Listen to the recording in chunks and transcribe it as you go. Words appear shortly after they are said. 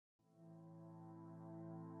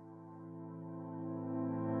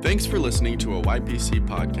Thanks for listening to a YPC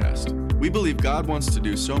podcast. We believe God wants to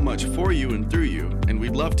do so much for you and through you, and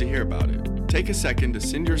we'd love to hear about it. Take a second to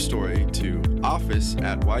send your story to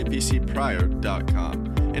office@ypcprior.com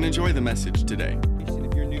and enjoy the message today.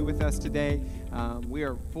 If you're new with us today, we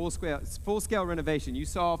are full scale renovation. You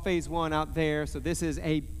saw phase 1 out there, so this is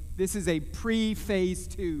a pre-phase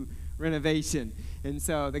 2 renovation. And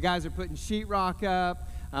so the guys are putting sheetrock up.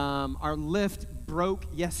 Our lift broke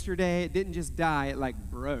yesterday. It didn't just die, it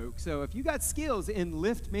broke. So if you got skills in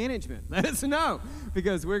lift management, let us know,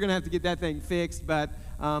 because we're going to have to get that thing fixed. But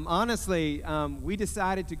honestly, we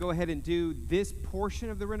decided to go ahead and do this portion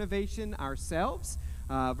of the renovation ourselves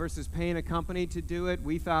versus paying a company to do it.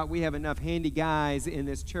 We thought we have enough handy guys in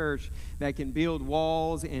this church that can build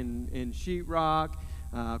walls and sheetrock.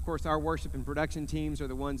 Of course, our worship and production teams are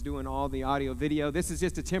the ones doing all the audio video. This is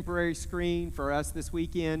just a temporary screen for us this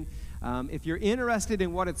weekend. If you're interested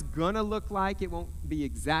in what it's going to look like, it won't be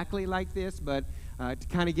exactly like this, but to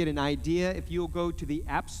kind of get an idea, if you'll go to the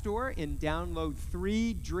App Store and download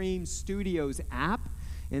 3 Dream Studios app,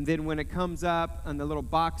 and then when it comes up on the little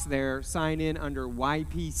box there, sign in under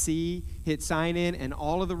YPC, hit sign in, and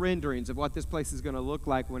all of the renderings of what this place is going to look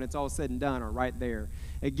like when it's all said and done are right there.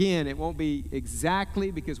 Again, it won't be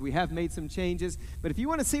exactly because we have made some changes, but if you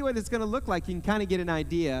want to see what it's going to look like, you can kind of get an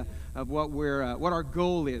idea of what our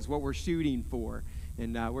goal is, what we're shooting for,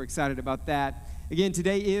 and we're excited about that. Again,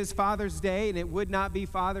 today is Father's Day, and it would not be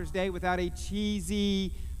Father's Day without a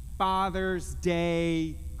cheesy Father's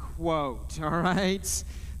Day quote, all right?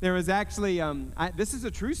 There was actually, this is a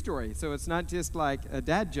true story, so it's not just like a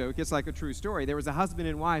dad joke, it's like a true story. There was a husband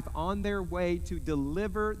and wife on their way to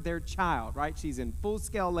deliver their child, right? She's in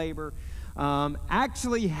full-scale labor,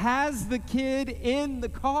 actually has the kid in the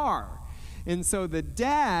car. And so the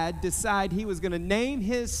dad decided he was going to name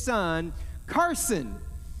his son Carson.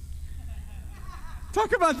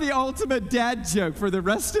 Talk about the ultimate dad joke for the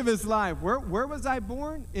rest of his life. Where was I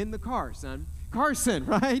born? In the car, son. Carson,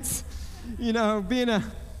 right? You know, being a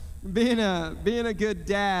good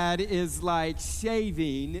dad is like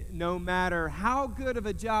shaving. No matter how good of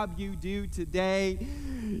a job you do today,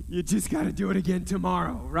 you just got to do it again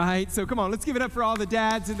tomorrow, right? So come on, let's give it up for all the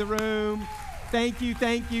dads in the room. Thank you,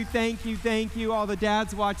 all the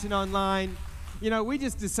dads watching online. You know, we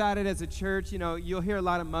just decided as a church, you know, you'll hear a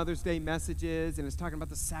lot of Mother's Day messages, and it's talking about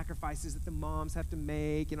the sacrifices that the moms have to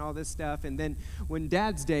make and all this stuff. And then when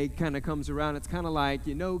Dad's Day kind of comes around, it's kind of like,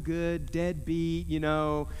 you know, good, deadbeat, you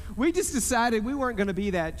know. We just decided we weren't going to be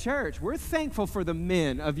that church. We're thankful for the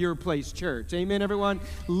men of Your Place Church. Amen, everyone?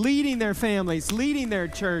 Leading their families, leading their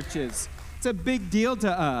churches. It's a big deal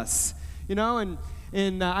to us, you know.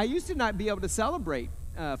 And I used to not be able to celebrate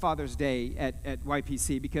Father's Day at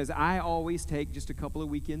YPC because I always take just a couple of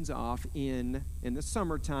weekends off in the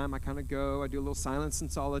summertime. I kind of go, I do a little silence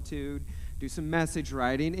and solitude, do some message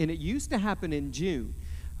writing, and it used to happen in June.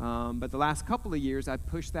 But the last couple of years, I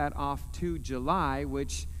pushed that off to July,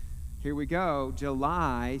 which, here we go,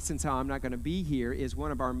 July, since I'm not going to be here, is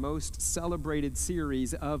one of our most celebrated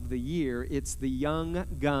series of the year. It's the Young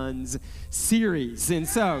Guns series. And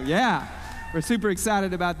so, yeah. We're super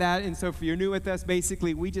excited about that, and so if you're new with us,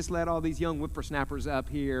 basically we just let all these young whippersnappers up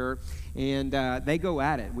here, and they go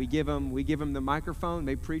at it. We give them the microphone.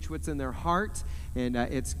 They preach what's in their heart, and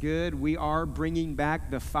it's good. We are bringing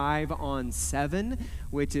back the 5-on-7,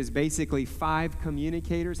 which is basically 5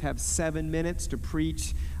 communicators have 7 minutes to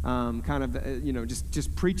preach,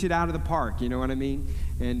 just preach it out of the park. You know what I mean?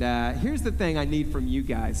 And here's the thing I need from you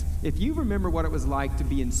guys. If you remember what it was like to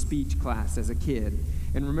be in speech class as a kid,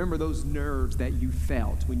 and remember those nerves that you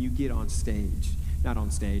felt when you get on stage, not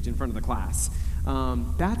on stage, in front of the class.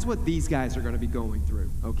 That's what these guys are going to be going through,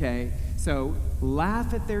 okay? So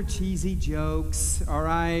laugh at their cheesy jokes, all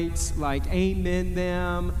right? Like amen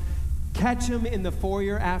them. Catch them in the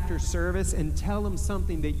foyer after service and tell them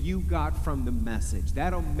something that you got from the message.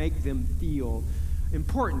 That'll make them feel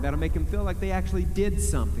important. That'll make them feel like they actually did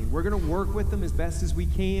something. We're going to work with them as best as we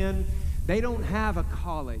can. They don't have a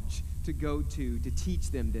college to go to teach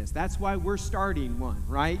them this. That's why we're starting one,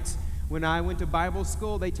 right? When I went to Bible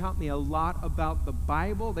school, they taught me a lot about the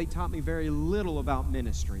Bible. They taught me very little about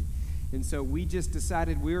ministry. And so we just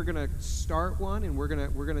decided we were going to start one, and we're going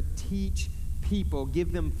to teach people,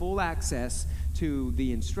 give them full access to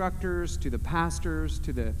the instructors, to the pastors,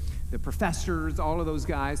 to the professors, all of those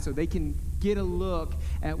guys, so they can get a look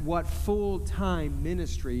at what full-time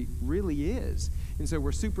ministry really is. And so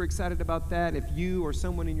we're super excited about that. If you or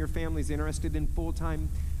someone in your family is interested in full-time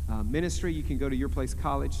ministry, you can go to Your Place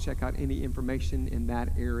College, check out any information in that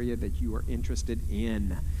area that you are interested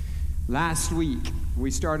in. Last week,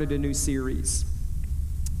 we started a new series.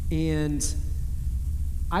 And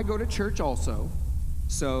I go to church also.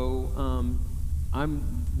 So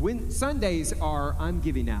Sundays are, I'm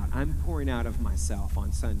giving out. I'm pouring out of myself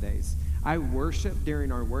on Sundays. I worship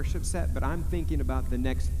during our worship set, but I'm thinking about the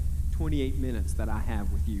next 28 minutes that I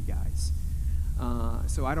have with you guys.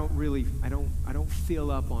 So I don't fill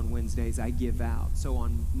up on Wednesdays. I give out. So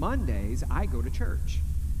on Mondays, I go to church.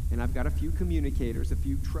 And I've got a few communicators, a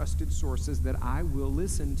few trusted sources that I will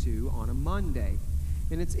listen to on a Monday.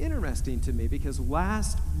 And it's interesting to me because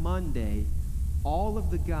last Monday, all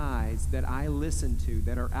of the guys that I listen to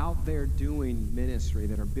that are out there doing ministry,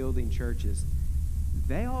 that are building churches,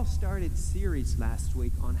 they all started series last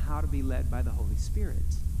week on how to be led by the Holy Spirit.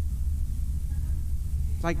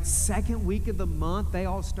 Like second week of the month, they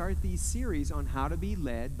all start these series on how to be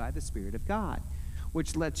led by the Spirit of God,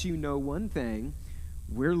 which lets you know one thing: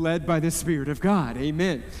 we're led by the Spirit of God.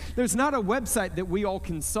 Amen. There's not a website that we all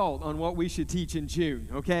consult on what we should teach in June,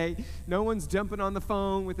 okay? No one's jumping on the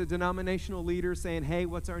phone with a denominational leader saying, hey,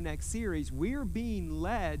 what's our next series? We're being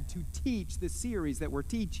led to teach the series that we're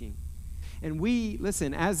teaching. And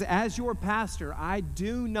listen, as your pastor, I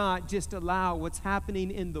do not just allow what's happening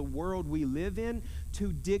in the world we live in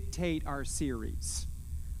to dictate our series.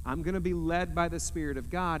 I'm going to be led by the Spirit of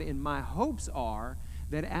God, and my hopes are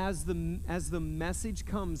that as the message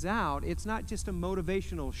comes out, it's not just a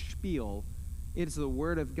motivational spiel, it's the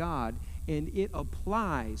Word of God, and it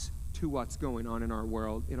applies to what's going on in our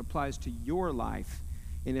world. It applies to your life.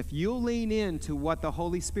 And if you'll lean into what the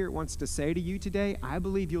Holy Spirit wants to say to you today, I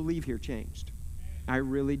believe you'll leave here changed. I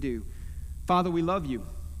really do. Father, we love you,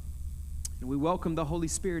 and we welcome the Holy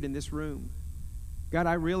Spirit in this room. God,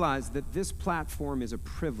 I realize that this platform is a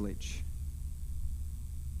privilege.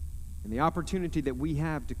 And the opportunity that we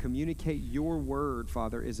have to communicate your word,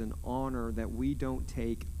 Father, is an honor that we don't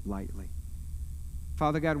take lightly.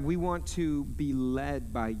 Father God, we want to be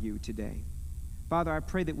led by you today. Father, I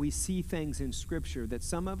pray that we see things in Scripture that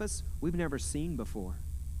some of us, we've never seen before.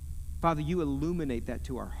 Father, you illuminate that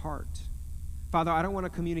to our heart. Father, I don't want to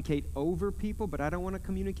communicate over people, but I don't want to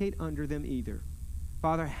communicate under them either.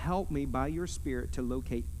 Father, help me by your Spirit to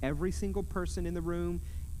locate every single person in the room,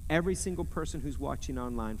 every single person who's watching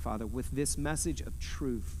online, Father, with this message of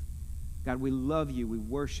truth. God, we love you. We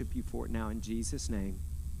worship you for it now in Jesus' name.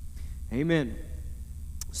 Amen.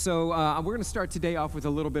 So we're going to start today off with a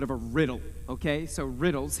little bit of a riddle, okay? So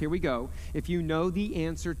riddles, here we go. If you know the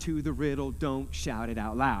answer to the riddle, don't shout it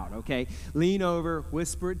out loud, okay? Lean over,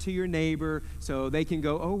 whisper it to your neighbor so they can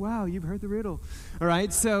go, oh, wow, you've heard the riddle. All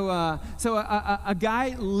right, so a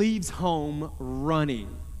guy leaves home running,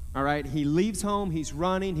 all right? He leaves home, he's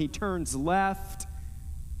running, he turns left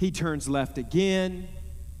again,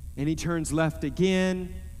 and he turns left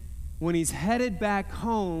again. When he's headed back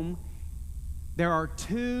home, there are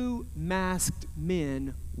two masked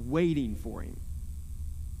men waiting for him.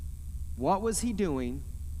 What was he doing,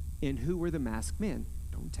 and who were the masked men?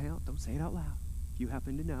 Don't say it out loud if you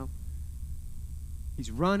happen to know. He's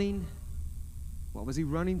running. What was he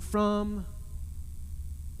running from?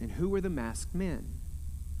 And who were the masked men?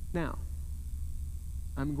 Now,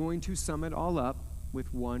 I'm going to sum it all up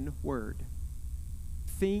with one word.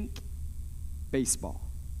 Think baseball.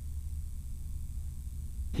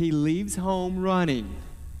 He leaves home running,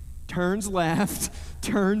 turns left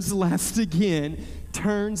again,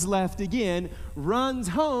 runs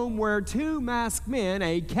home where two masked men,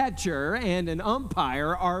 a catcher and an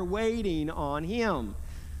umpire, are waiting on him.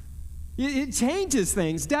 It changes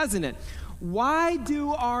things, doesn't it? Why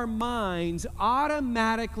do our minds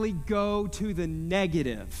automatically go to the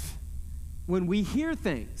negative when we hear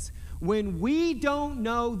things? When we don't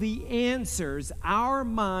know the answers, our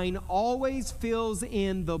mind always fills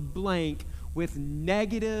in the blank with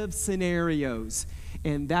negative scenarios.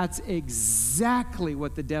 And that's exactly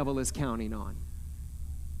what the devil is counting on.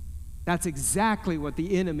 That's exactly what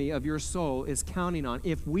the enemy of your soul is counting on.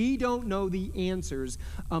 If we don't know the answers,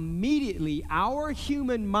 immediately our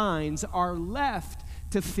human minds are left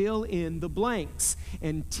to fill in the blanks.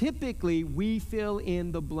 And typically, we fill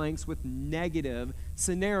in the blanks with negative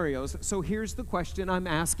scenarios. So here's the question I'm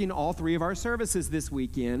asking all three of our services this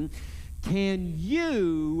weekend. Can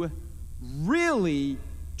you really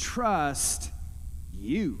trust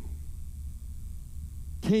you?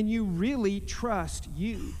 Can you really trust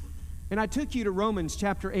you? And I took you to Romans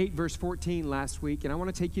chapter 8, verse 14 last week, and I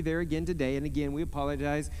want to take you there again today. And again, we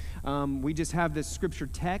apologize. We just have this scripture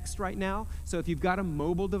text right now. So if you've got a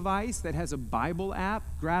mobile device that has a Bible app,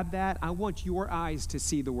 grab that. I want your eyes to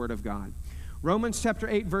see the Word of God. Romans chapter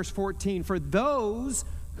 8, verse 14, for those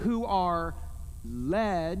who are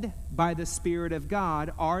led by the Spirit of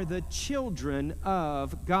God are the children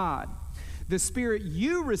of God. The Spirit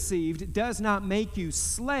you received does not make you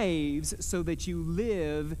slaves so that you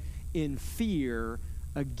live in fear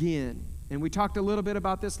again. And we talked a little bit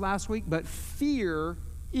about this last week, but fear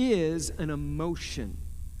is an emotion.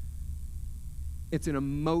 It's an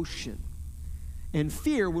emotion. And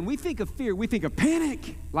fear, when we think of fear, we think of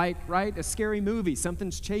panic, like, right, a scary movie,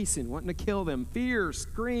 something's chasing, wanting to kill them. Fear,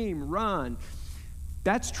 scream, run.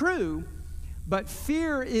 That's true, but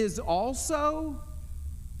fear is also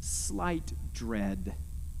slight dread.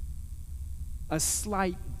 A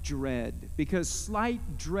slight dread, because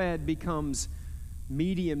slight dread becomes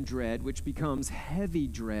medium dread, which becomes heavy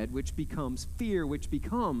dread, which becomes fear, which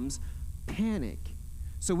becomes panic.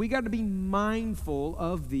 So we got to be mindful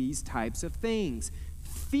of these types of things.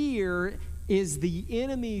 Fear is the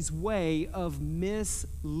enemy's way of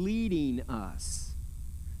misleading us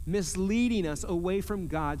away from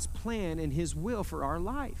God's plan and his will for our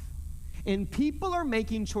life. And people are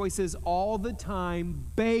making choices all the time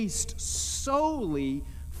based solely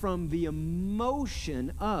from the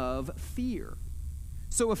emotion of fear.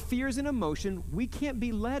 So if fear is an emotion, we can't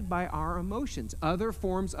be led by our emotions. Other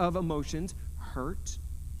forms of emotions: hurt,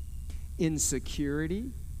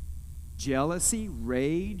 insecurity, jealousy,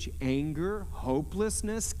 rage, anger,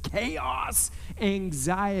 hopelessness, chaos,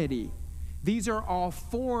 anxiety. These are all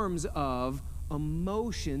forms of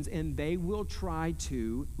emotions, and they will try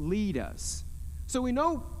to lead us. So we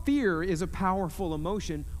know fear is a powerful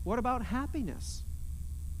emotion. What about happiness?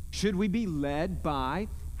 Should we be led by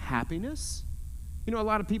happiness? You know, a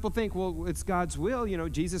lot of people think, well, it's God's will. You know,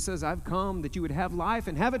 Jesus says, I've come that you would have life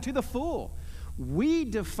and have it to the full. We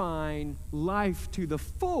define life to the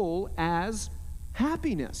full as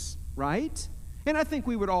happiness, right? And I think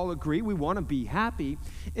we would all agree we want to be happy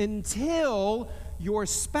until your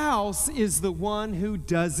spouse is the one who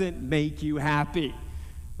doesn't make you happy,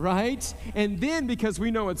 right? And then, because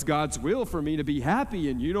we know it's God's will for me to be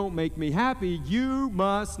happy and you don't make me happy, you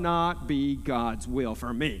must not be God's will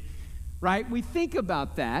for me, right? We think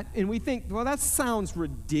about that and we think, well, that sounds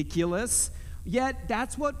ridiculous. Yet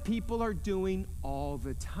that's what people are doing all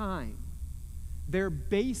the time. They're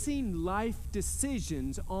basing life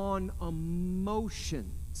decisions on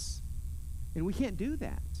emotions. And we can't do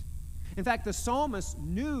that. In fact, the psalmist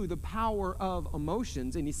knew the power of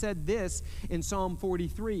emotions, and he said this in Psalm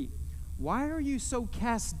 43, "Why are you so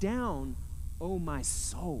cast down, O my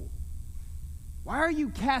soul? Why are you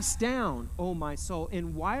cast down, O my soul?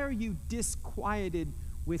 And why are you disquieted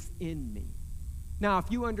within me?" Now,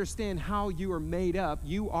 if you understand how you are made up,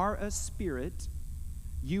 you are a spirit,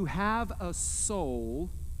 you have a soul,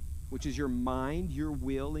 which is your mind, your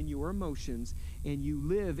will, and your emotions, and you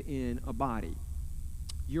live in a body.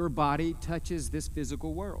 Your body touches this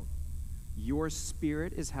physical world. Your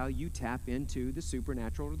spirit is how you tap into the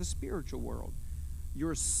supernatural or the spiritual world.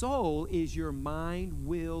 Your soul is your mind,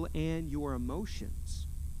 will, and your emotions.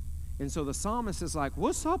 And so the psalmist is like,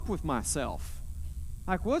 what's up with myself?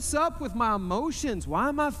 Like, what's up with my emotions? Why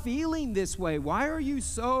am I feeling this way? Why are you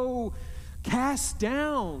so cast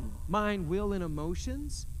down, mind, will, and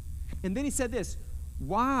emotions? And then he said this,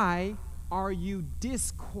 why are you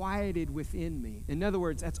disquieted within me? In other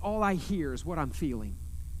words, that's all I hear is what I'm feeling.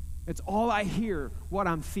 It's all I hear, what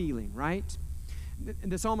I'm feeling, right?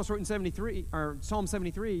 The psalmist wrote in Psalm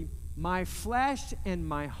 73, my flesh and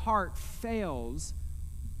my heart fails,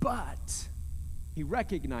 but he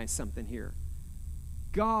recognized something here.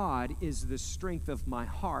 God is the strength of my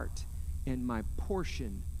heart and my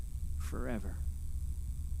portion forever.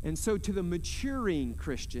 And so to the maturing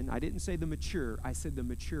Christian, I didn't say the mature, I said the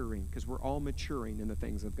maturing, because we're all maturing in the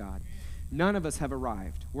things of God. None of us have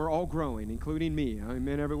arrived. We're all growing, including me.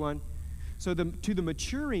 Amen, everyone? So to the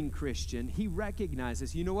maturing Christian, he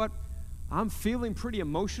recognizes, you know what? I'm feeling pretty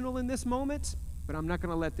emotional in this moment, but I'm not going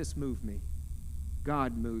to let this move me.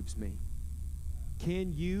 God moves me.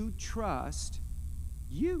 Can you trust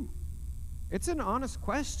you? It's an honest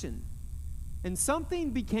question. And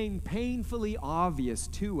something became painfully obvious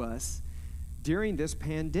to us during this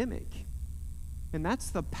pandemic. And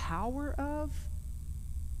that's the power of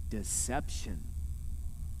deception.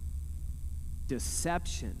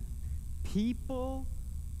 Deception. People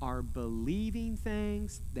are believing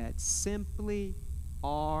things that simply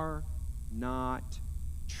are not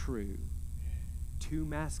true. 2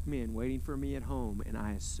 masked men waiting for me at home, and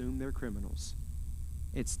I assume they're criminals.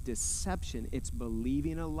 It's deception. It's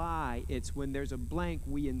believing a lie. It's when there's a blank,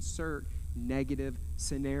 we insert negative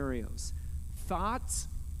scenarios. Thoughts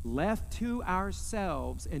left to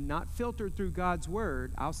ourselves and not filtered through God's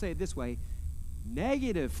word, I'll say it this way,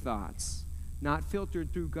 negative thoughts not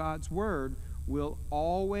filtered through God's word will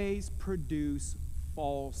always produce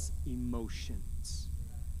false emotions.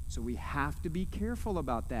 So we have to be careful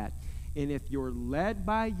about that. And if you're led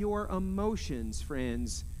by your emotions,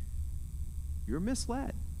 friends, you're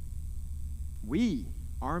misled. We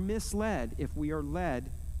are misled if we are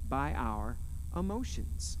led by our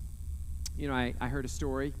emotions. You know, I heard a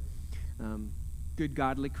story. Good,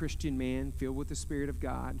 godly Christian man filled with the Spirit of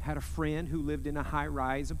God had a friend who lived in a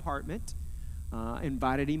high-rise apartment,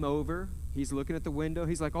 invited him over. He's looking at the window.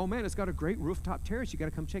 He's like, oh, man, it's got a great rooftop terrace. You got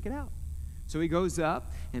to come check it out. So he goes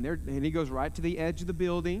up, and he goes right to the edge of the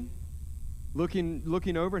building,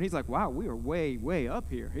 looking over, and he's like, wow, we are way, way up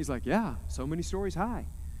here. He's like, yeah, so many stories high.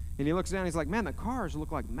 And he looks down, and he's like, man, the cars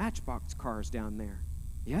look like Matchbox cars down there.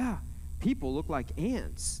 Yeah, people look like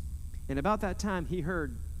ants. And about that time, he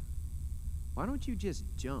heard, why don't you just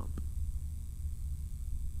jump?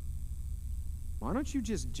 Why don't you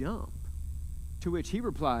just jump? To which he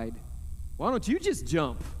replied, why don't you just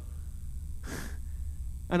jump?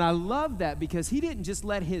 And I love that because he didn't just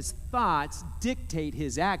let his thoughts dictate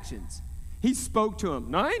his actions. He spoke to him.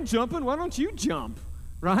 No, I ain't jumping. Why don't you jump?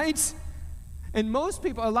 Right? And most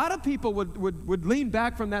people, a lot of people would lean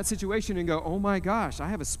back from that situation and go, oh my gosh, I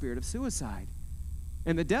have a spirit of suicide.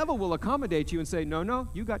 And the devil will accommodate you and say, no,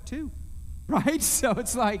 you got two. Right? So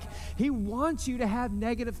it's like he wants you to have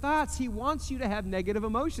negative thoughts. He wants you to have negative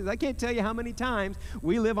emotions. I can't tell you how many times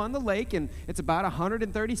we live on the lake, and it's about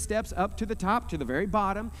 130 steps up to the top, to the very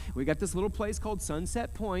bottom. We got this little place called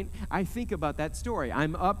Sunset Point. I think about that story.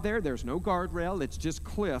 I'm up there. There's no guardrail. It's just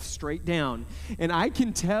cliff straight down. And I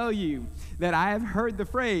can tell you that I have heard the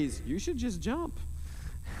phrase, you should just jump.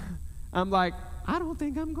 I'm like, I don't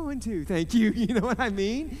think I'm going to. Thank you. You know what I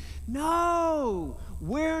mean? No.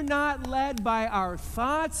 We're not led by our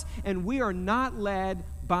thoughts, and we are not led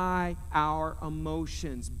by our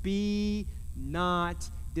emotions. Be not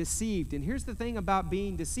deceived. And here's the thing about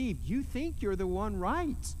being deceived. You think you're the one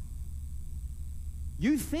right.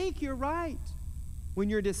 You think you're right. When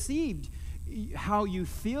you're deceived, how you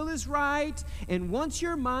feel is right, and once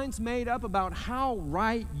your mind's made up about how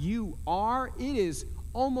right you are, it is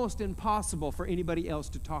almost impossible for anybody else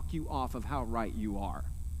to talk you off of how right you are.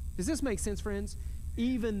 Does this make sense, friends?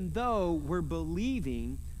 Even though we're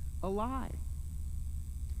believing a lie.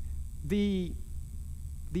 The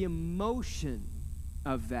emotion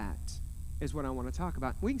of that is what I want to talk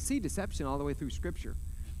about. We can see deception all the way through Scripture.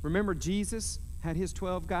 Remember, Jesus had his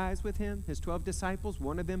 12 guys with him, his 12 disciples.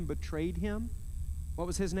 One of them betrayed him. What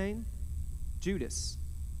was his name? Judas,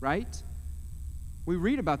 right? We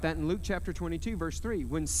read about that in Luke chapter 22, verse 3.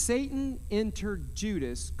 When Satan entered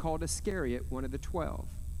Judas, called Iscariot, one of the 12.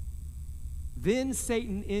 Then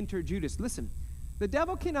Satan entered Judas. Listen, the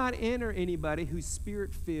devil cannot enter anybody who's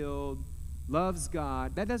spirit-filled, loves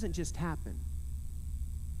God. That doesn't just happen.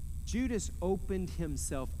 Judas opened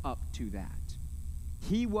himself up to that.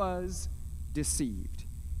 He was deceived.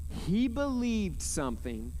 He believed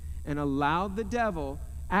something and allowed the devil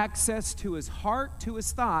access to his heart, to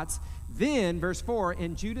his thoughts. Then, verse 4,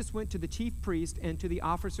 and Judas went to the chief priest and to the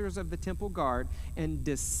officers of the temple guard and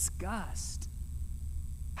discussed,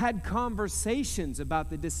 had conversations about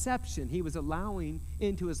the deception he was allowing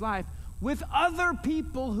into his life with other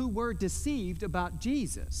people who were deceived about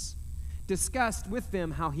Jesus. Discussed with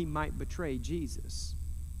them how he might betray Jesus.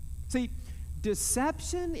 See,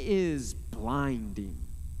 deception is blinding.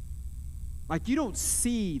 Like you don't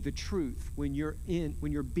see the truth when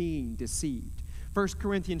you're being deceived. 1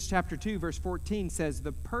 Corinthians chapter 2, verse 14 says,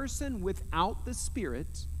 the person without the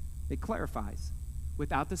Spirit, it clarifies,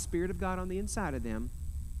 without the Spirit of God on the inside of them,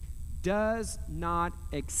 does not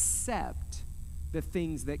accept the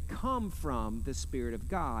things that come from the Spirit of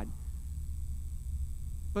God,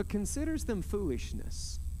 but considers them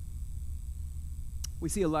foolishness. We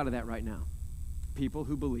see a lot of that right now. People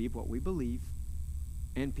who believe what we believe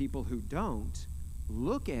and people who don't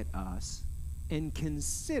look at us and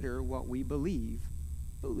consider what we believe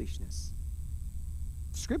foolishness.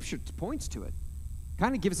 Scripture points to it.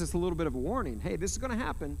 Kind of gives us a little bit of a warning. Hey, this is going to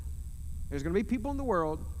happen. There's going to be people in the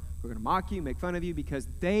world who are going to mock you, make fun of you because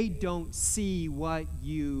they don't see what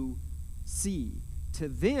you see. To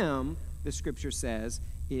them, the Scripture says,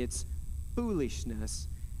 it's foolishness.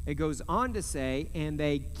 It goes on to say, and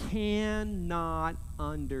they cannot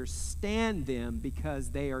understand them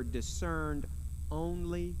because they are discerned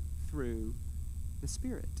only through the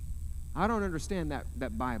Spirit. I don't understand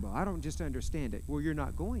that Bible. I don't just understand it. Well, you're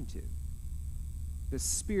not going to. The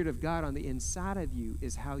Spirit of God on the inside of you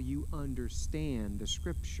is how you understand the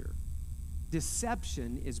Scripture.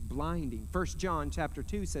 Deception is blinding. 1 John chapter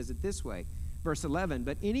 2 says it this way, verse 11,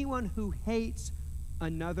 but anyone who hates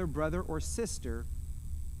another brother or sister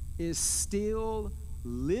is still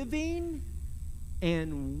living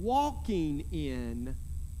and walking in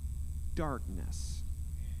darkness.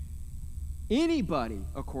 Anybody,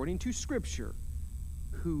 according to Scripture,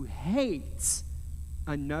 who hates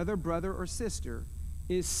another brother or sister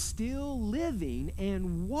is still living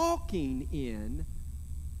and walking in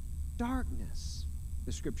darkness,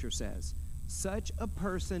 the Scripture says. Such a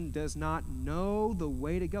person does not know the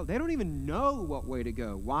way to go. They don't even know what way to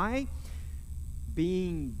go. Why?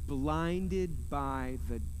 Being blinded by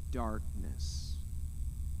the darkness.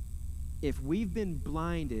 If we've been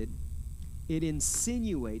blinded, it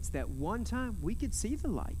insinuates that one time we could see the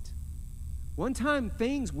light. One time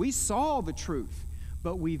we saw the truth,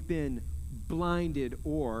 but we've been blinded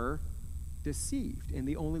or deceived. And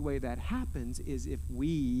the only way that happens is if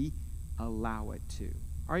we allow it to.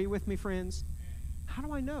 Are you with me, friends? How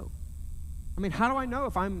do I know? How do I know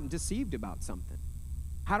if I'm deceived about something?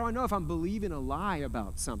 How do I know if I'm believing a lie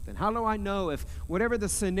about something? How do I know if whatever the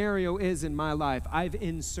scenario is in my life, I've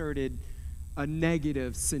inserted a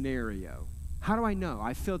negative scenario? How do I know?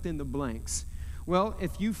 I filled in the blanks. Well,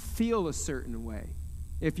 if you feel a certain way,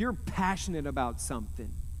 if you're passionate about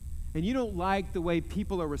something, and you don't like the way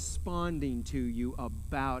people are responding to you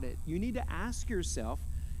about it, you need to ask yourself,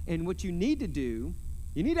 and what you need to do,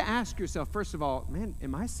 you need to ask yourself, first of all, man,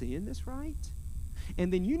 am I seeing this right?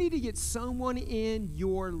 And then you need to get someone in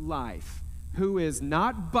your life who is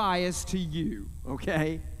not biased to you,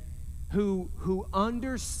 okay? Who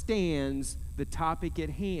understands the topic at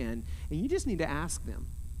hand, and you just need to ask them,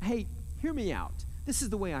 hey, hear me out. This is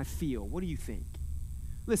the way I feel. What do you think?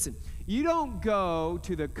 Listen, you don't go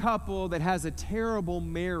to the couple that has a terrible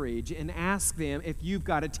marriage and ask them if you've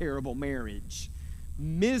got a terrible marriage.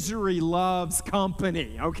 Misery loves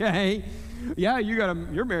company, okay? Yeah,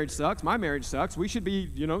 your marriage sucks, my marriage sucks. We should be,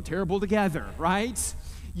 terrible together, right?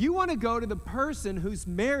 You want to go to the person whose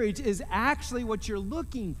marriage is actually what you're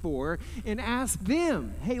looking for and ask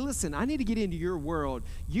them, hey, listen, I need to get into your world.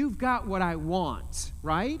 You've got what I want,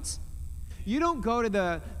 right? You don't go to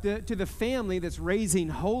the family that's raising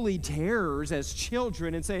holy terrors as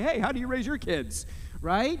children and say, hey, how do you raise your kids,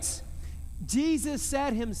 right? Jesus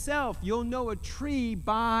said himself, you'll know a tree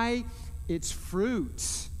by its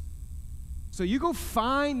fruits. So you go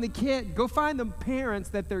find the parents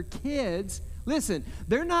that their kids, listen,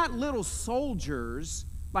 they're not little soldiers.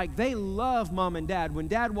 Like, they love mom and dad. When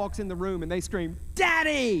dad walks in the room and they scream,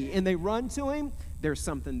 Daddy, and they run to him, there's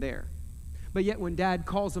something there. But yet when dad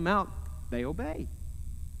calls them out, they obey.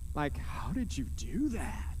 Like, how did you do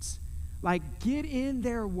that? Like, get in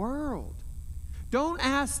their world. Don't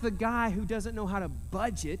ask the guy who doesn't know how to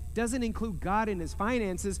budget, doesn't include God in his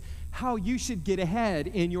finances, how you should get ahead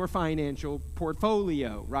in your financial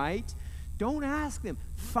portfolio, right? Don't ask them.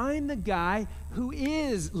 Find the guy who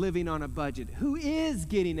is living on a budget, who is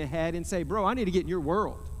getting ahead, and say, bro, I need to get in your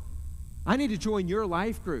world. I need to join your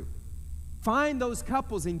life group. Find those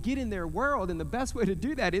couples and get in their world, and the best way to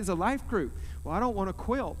do that is a life group. Well, I don't want to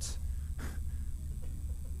quilt.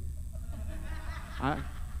 I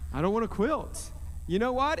don't want to quilt. You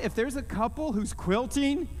know what? If there's a couple who's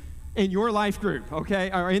quilting in your life group, okay,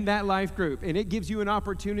 or in that life group, and it gives you an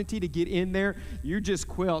opportunity to get in there, you just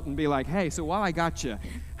quilt and be like, hey, so while I got you,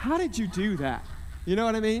 how did you do that? You know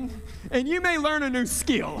what I mean? And you may learn a new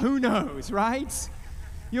skill. Who knows, right?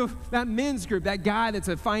 That men's group, that guy that's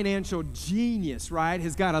a financial genius, right,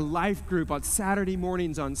 has got a life group on Saturday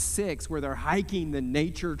mornings on 6 where they're hiking the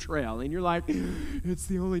nature trail. And you're like, it's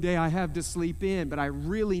the only day I have to sleep in, but I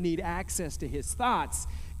really need access to his thoughts.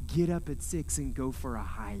 Get up at 6 and go for a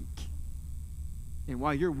hike. And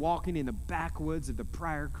while you're walking in the backwoods of the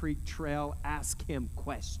Pryor Creek Trail, ask him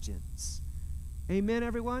questions. Amen,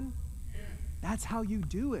 everyone? That's how you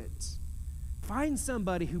do it. Find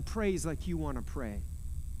somebody who prays like you want to pray.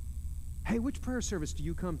 Hey, which prayer service do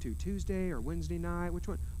you come to? Tuesday or Wednesday night? Which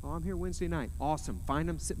one? Oh, I'm here Wednesday night. Awesome. Find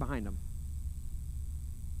them, sit behind them.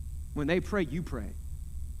 When they pray, you pray.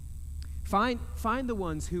 Find the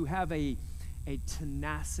ones who have a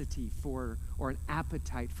tenacity for or an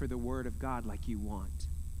appetite for the Word of God like you want.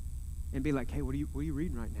 And be like, hey, what are you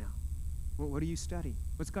reading right now? What are you studying?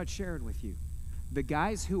 What's God sharing with you? The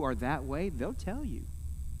guys who are that way, they'll tell you.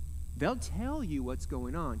 They'll tell you what's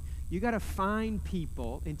going on. You got to find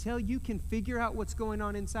people, until you can figure out what's going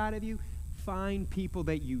on inside of you, find people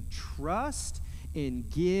that you trust and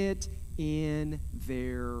get in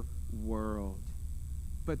their world.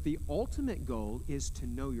 But the ultimate goal is to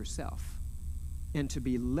know yourself and to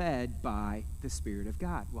be led by the Spirit of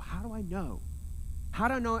God. Well, how do I know? How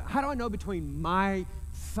do I know between my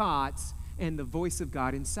thoughts and the voice of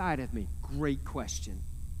God inside of me? Great question.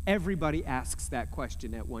 Everybody asks that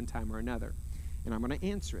question at one time or another. And I'm going to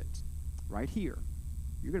answer it right here.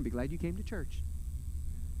 You're going to be glad you came to church.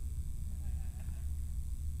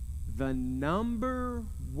 The number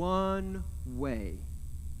one way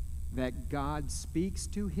that God speaks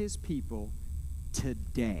to his people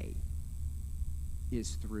today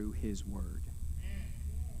is through his word.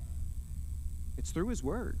 It's through his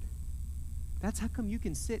word. That's how come you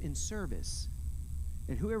can sit in service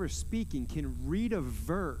and whoever's speaking can read a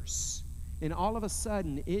verse and all of a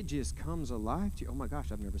sudden it just comes alive to you. Oh my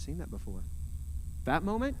gosh, I've never seen that before. That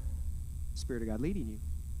moment, Spirit of God leading you.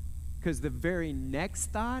 Because the very next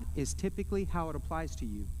thought is typically how it applies to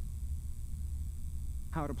you,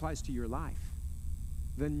 how it applies to your life.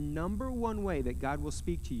 The number one way that God will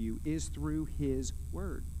speak to you is through his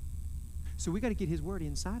word. So we got to get his word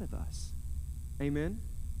inside of us. Amen?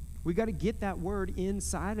 We got to get that word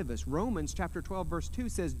inside of us. Romans chapter 12, verse 2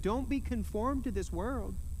 says, don't be conformed to this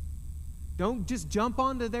world. Don't just jump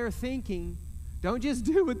onto their thinking. Don't just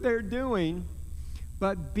do what they're doing.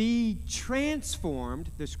 But be transformed,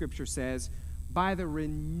 the scripture says, by the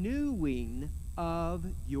renewing of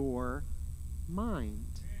your mind.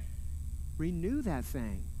 Renew that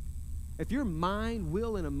thing. If your mind,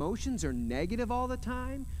 will, and emotions are negative all the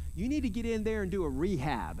time, you need to get in there and do a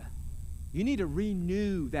rehab. You need to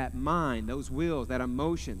renew that mind, those wills, that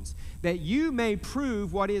emotions, that you may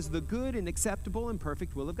prove what is the good and acceptable and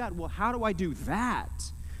perfect will of God. Well, how do I do that?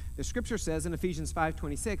 The scripture says in Ephesians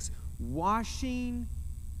 5:26, washing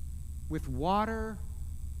with water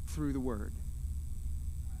through the word.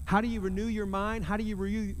 How do you renew your mind? How do you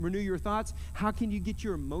renew your thoughts? How can you get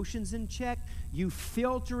your emotions in check? You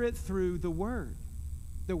filter it through the word.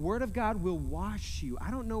 The word of God will wash you.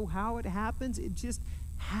 I don't know how it happens. It just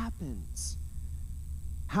happens.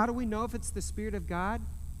 How do we know if it's the Spirit of God?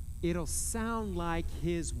 It'll sound like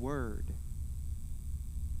his word.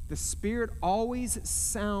 The Spirit always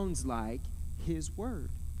sounds like his word.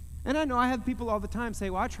 And I know I have people all the time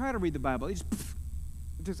say, well, I try to read the Bible.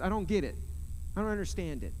 I don't get it. I don't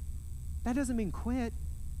understand it. That doesn't mean quit.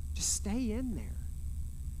 Just stay in there.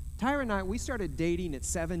 Tyra and I, we started dating at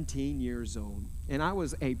 17 years old. And I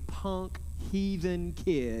was a punk, heathen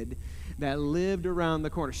kid that lived around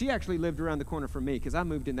the corner. She actually lived around the corner from me because I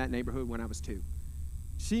moved in that neighborhood when I was 2.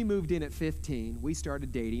 She moved in at 15. We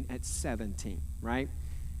started dating at 17, right?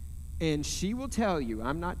 And she will tell you,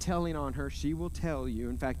 I'm not telling on her, she will tell you,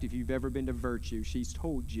 in fact, if you've ever been to Virtue, she's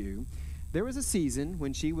told you, there was a season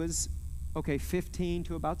when she was, 15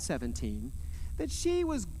 to about 17, that she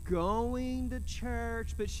was going to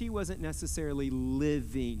church, but she wasn't necessarily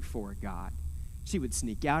living for God. She would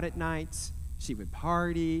sneak out at nights. She would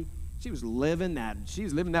party. She was living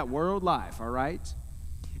that world life, all right?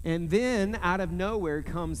 And then out of nowhere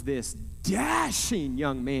comes this dashing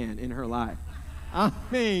young man in her life. I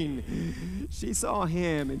mean, she saw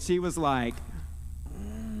him and she was like,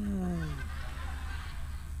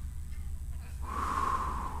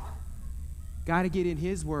 got to get in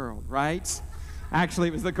his world, right? Actually,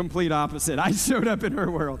 it was the complete opposite. I showed up in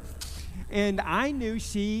her world. And I know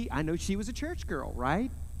she was a church girl,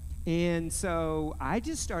 right? And so I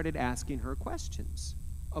just started asking her questions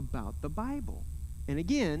about the Bible. And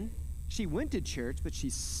again, she went to church, but she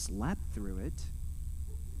slept through it.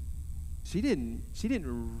 She didn't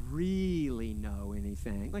really know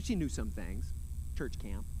anything. Like, she knew some things, church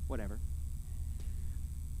camp, whatever.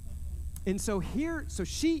 And so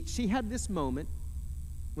she had this moment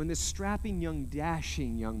when this strapping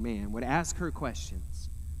dashing young man would ask her questions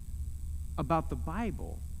about the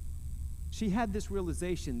Bible. She had this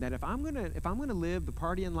realization that if I'm gonna live the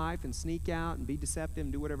partying life and sneak out and be deceptive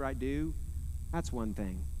and do whatever I do, that's one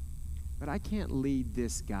thing. But I can't lead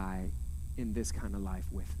this guy in this kind of life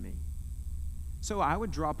with me. So I would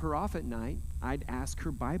drop her off at night. I'd ask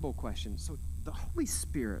her Bible questions. So the Holy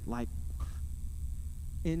Spirit,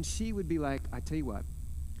 and she would be like, I tell you what,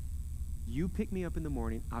 you pick me up in the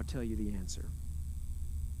morning, I'll tell you the answer.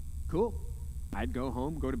 Cool. I'd go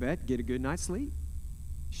home, go to bed, get a good night's sleep.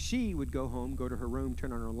 She would go home, go to her room,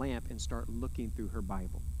 turn on her lamp, and start looking through her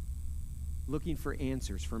Bible, looking for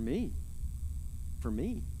answers for me. For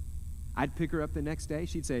me. I'd pick her up the next day.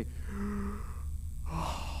 She'd say,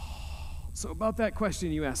 so about that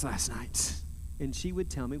question you asked last night. And she would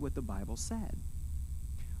tell me what the Bible said,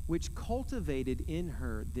 which cultivated in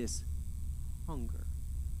her this hunger,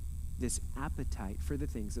 this appetite for the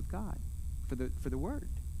things of God, for the Word.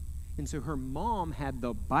 And so her mom had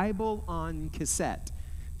the Bible on cassette.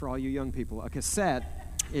 For all you young people, a cassette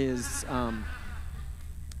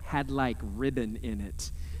had like ribbon in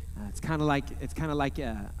it. It's kind of like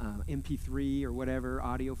a MP3 or whatever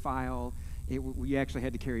audio file. We actually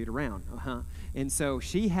had to carry it around. And so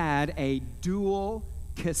she had a dual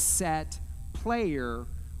cassette player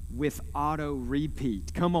with auto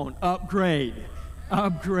repeat. Come on, upgrade.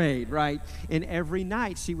 Upgrade, right? And every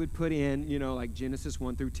night she would put in, like Genesis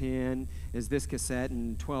 1 through 10 is this cassette,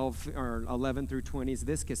 and 12 or 11 through 20 is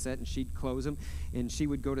this cassette, and she'd close them, and she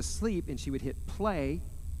would go to sleep, and she would hit play,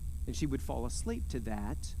 and she would fall asleep to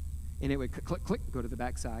that, and it would click, click, click, go to the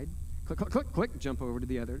backside, click, click, click, click, jump over to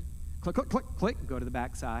the other, click, click, click, click, go to the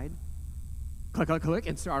backside, click, click, click,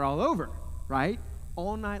 and start all over, right?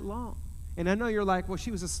 All night long. And I know you're like, well,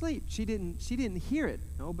 she was asleep. She didn't hear it.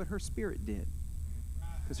 No, but her spirit did.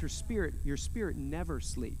 Because your spirit never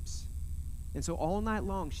sleeps. And so all night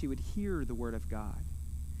long, she would hear the word of God.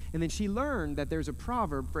 And then she learned that there's a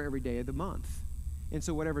proverb for every day of the month. And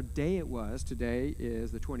so whatever day it was, today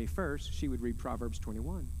is the 21st, she would read Proverbs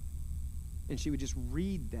 21. And she would just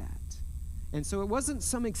read that. And so it wasn't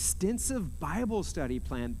some extensive Bible study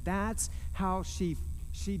plan. That's how she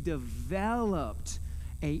developed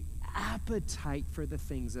an appetite for the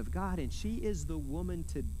things of God. And she is the woman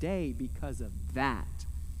today because of that.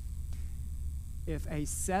 If a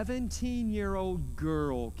 17-year-old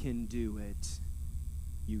girl can do it,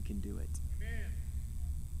 you can do it. Amen.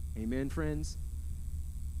 Amen, friends?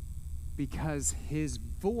 Because his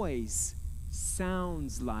voice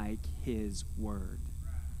sounds like his word.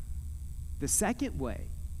 The second way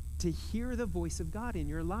to hear the voice of God in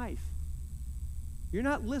your life, you're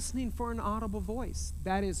not listening for an audible voice.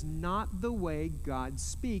 That is not the way God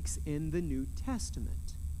speaks in the New Testament.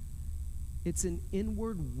 It's an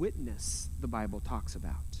inward witness the Bible talks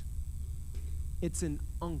about. It's an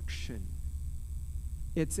unction.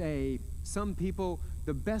 Some people,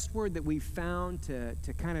 the best word that we've found to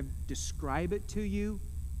kind of describe it to you,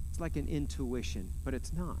 it's like an intuition, but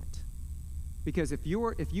it's not. Because if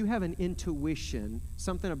you have an intuition,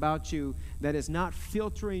 something about you that is not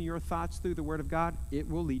filtering your thoughts through the Word of God, it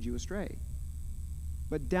will lead you astray.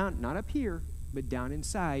 But down, not up here, but down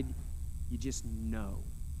inside, you just know.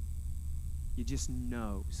 You just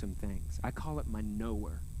know some things. I call it my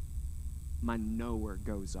knower. My knower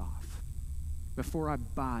goes off. Before I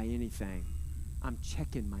buy anything, I'm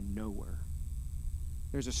checking my knower.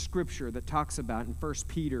 There's a scripture that talks about in 1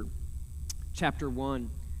 Peter chapter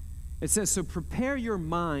 1. It says, so prepare your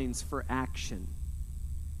minds for action.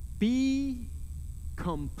 Be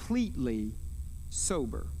completely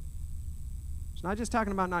sober. It's not just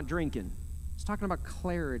talking about not drinking. It's talking about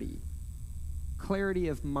clarity. Clarity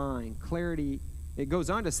of mind. Clarity. It goes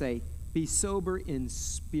on to say, be sober in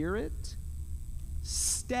spirit,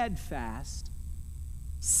 steadfast,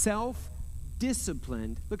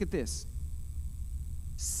 self-disciplined. Look at this.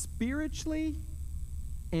 Spiritually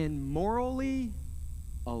and morally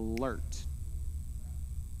alert.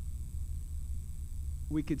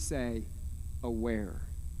 We could say aware.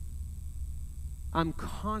 I'm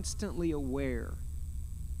constantly aware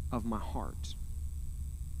of my heart.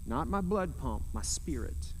 Not my blood pump, my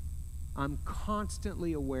spirit. I'm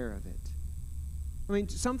constantly aware of it. I mean,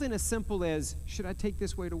 something as simple as, should I take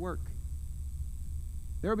this way to work?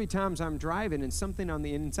 There will be times I'm driving and something on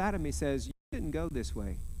the inside of me says, you shouldn't go this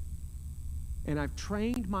way. And I've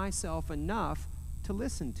trained myself enough to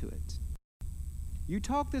listen to it. You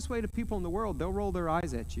talk this way to people in the world, they'll roll their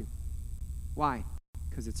eyes at you. Why?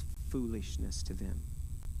 Because it's foolishness to them.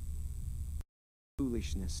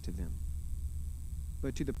 Foolishness to them.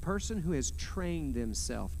 But to the person who has trained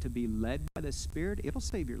themselves to be led by the Spirit, it'll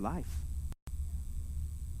save your life.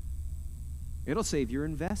 It'll save your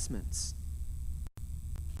investments.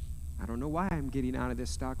 I don't know why I'm getting out of this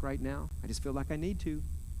stock right now. I just feel like I need to.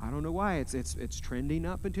 I don't know why. It's trending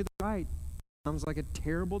up and to the right. Sounds like a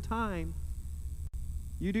terrible time.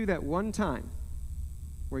 You do that one time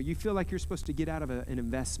where you feel like you're supposed to get out of an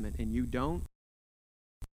investment and you don't.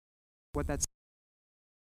 What that's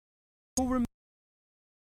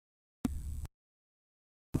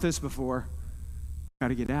this before, got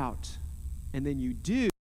to get out. And then you do.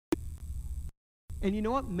 And you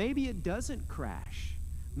know what? Maybe it doesn't crash.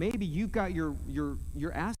 Maybe you've got your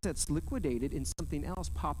assets liquidated and something else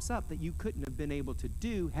pops up that you couldn't have been able to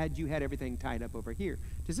do had you had everything tied up over here.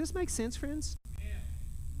 Does this make sense, friends? Yeah.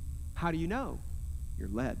 How do you know? You're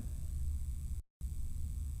led.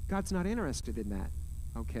 God's not interested in that.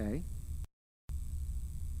 Okay.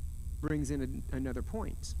 Brings in another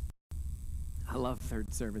point. I love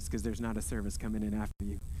third service because there's not a service coming in after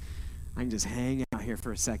you. I can just hang out here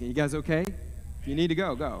for a second. You guys okay? If you need to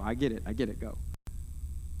go, go. I get it, go.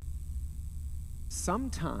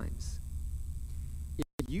 Sometimes,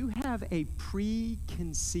 if you have a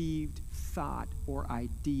preconceived thought or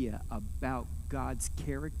idea about God's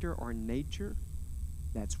character or nature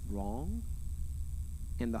that's wrong,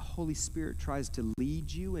 and the Holy Spirit tries to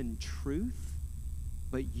lead you in truth,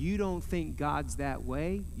 but you don't think God's that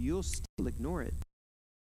way, you'll still ignore it.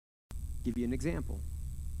 Give you an example.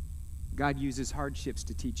 God uses hardships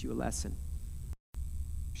to teach you a lesson.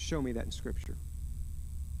 Show me that in Scripture.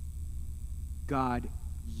 God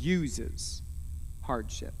uses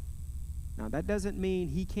hardship. Now, that doesn't mean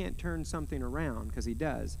he can't turn something around, because he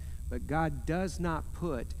does. But God does not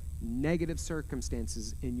put negative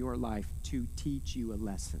circumstances in your life to teach you a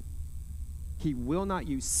lesson. He will not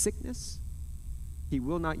use sickness. He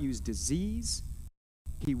will not use disease.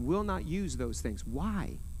 He will not use those things.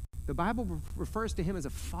 Why? The Bible refers to him as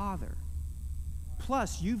a father.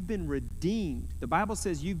 Plus, you've been redeemed. The Bible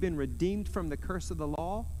says you've been redeemed from the curse of the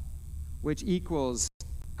law, which equals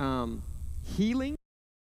healing,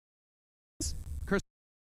 curse,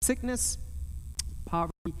 sickness,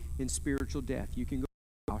 poverty, and spiritual death. You can go,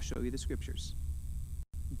 I'll show you the scriptures.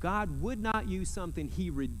 God would not use something he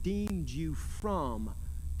redeemed you from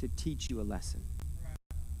to teach you a lesson.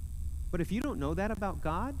 But if you don't know that about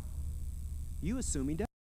God, you assume he does.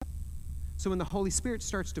 So when the Holy Spirit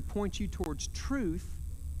starts to point you towards truth,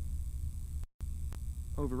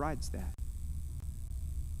 overrides that.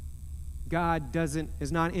 God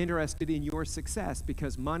is not interested in your success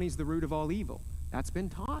because money's the root of all evil. That's been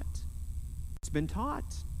taught. It's been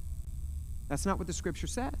taught. That's not what the Scripture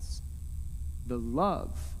says. The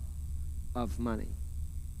love of money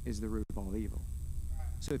is the root of all evil.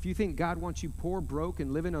 So if you think God wants you poor, broke,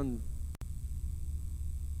 and living on the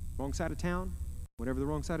wrong side of town, whatever the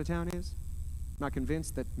wrong side of town is, I'm not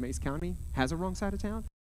convinced that Mace County has a wrong side of town,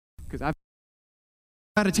 because I've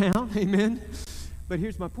been out of town, amen? But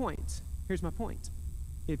here's my point. Here's my point.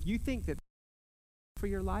 If you think that for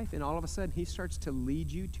your life and all of a sudden he starts to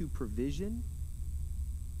lead you to provision,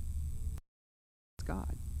 it's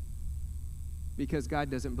God. Because God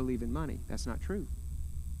doesn't believe in money. That's not true.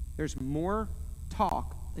 There's more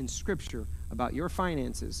talk in Scripture about your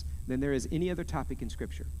finances than there is any other topic in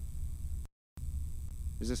Scripture.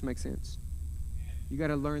 Does this make sense? You got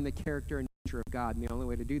to learn the character and nature of God, and the only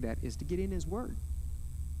way to do that is to get in his Word.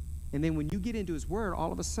 And then when you get into his Word,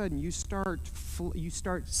 all of a sudden you start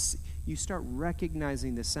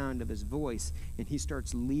recognizing the sound of his voice, and he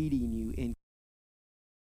starts leading you in.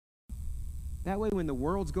 That way, when the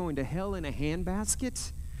world's going to hell in a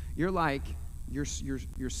handbasket, you're like, you're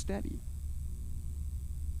steady.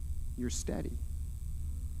 You're steady.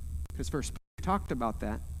 Because First Peter talked about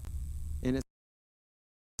that, and it's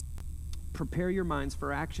prepare your minds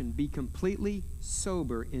for action. Be completely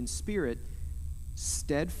sober in spirit,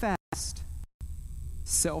 steadfast,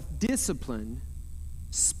 self-disciplined,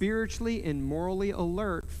 spiritually and morally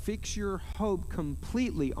alert. Fix your hope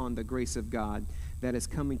completely on the grace of God that is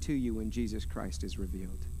coming to you when Jesus Christ is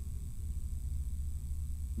revealed.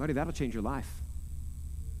 Buddy, that'll change your life.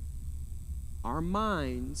 Our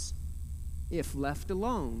minds, if left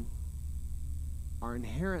alone, are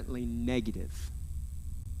inherently negative,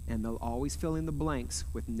 and they'll always fill in the blanks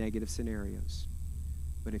with negative scenarios.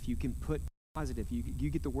 But if you can put positive,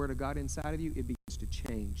 you get the Word of God inside of you, it begins to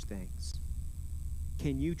change things.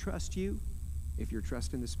 Can you trust you? If you're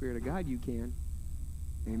trusting the Spirit of God, you can.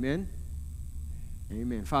 Amen?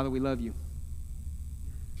 Amen. Father, we love you.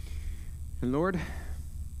 And Lord,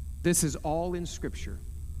 this is all in Scripture.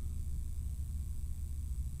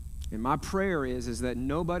 And my prayer is that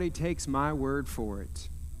nobody takes my word for it.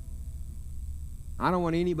 I don't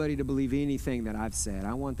want anybody to believe anything that I've said.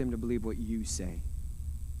 I want them to believe what you say.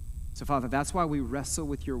 So, Father, that's why we wrestle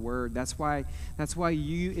with your word. That's why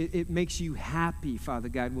it makes you happy, Father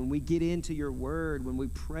God, when we get into your word, when we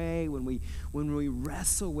pray, when we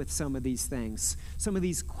wrestle with some of these things, some of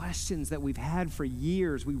these questions that we've had for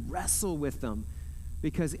years. We wrestle with them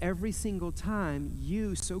because every single time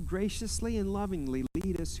you so graciously and lovingly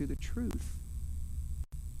lead us to the truth.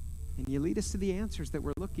 And you lead us to the answers that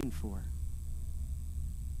we're looking for.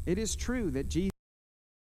 It is true that Jesus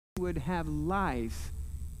would have life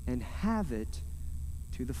and have it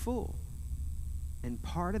to the full. And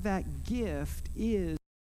part of that gift is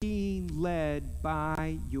being led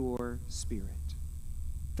by your Spirit.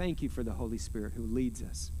 Thank you for the Holy Spirit who leads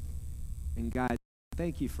us. And God,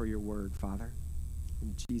 thank you for your word, Father.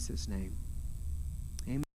 In Jesus' name,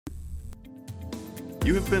 amen.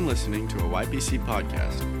 You have been listening to a YPC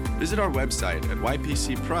podcast. Visit our website at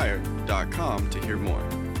ypcprior.com to hear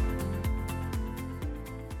more.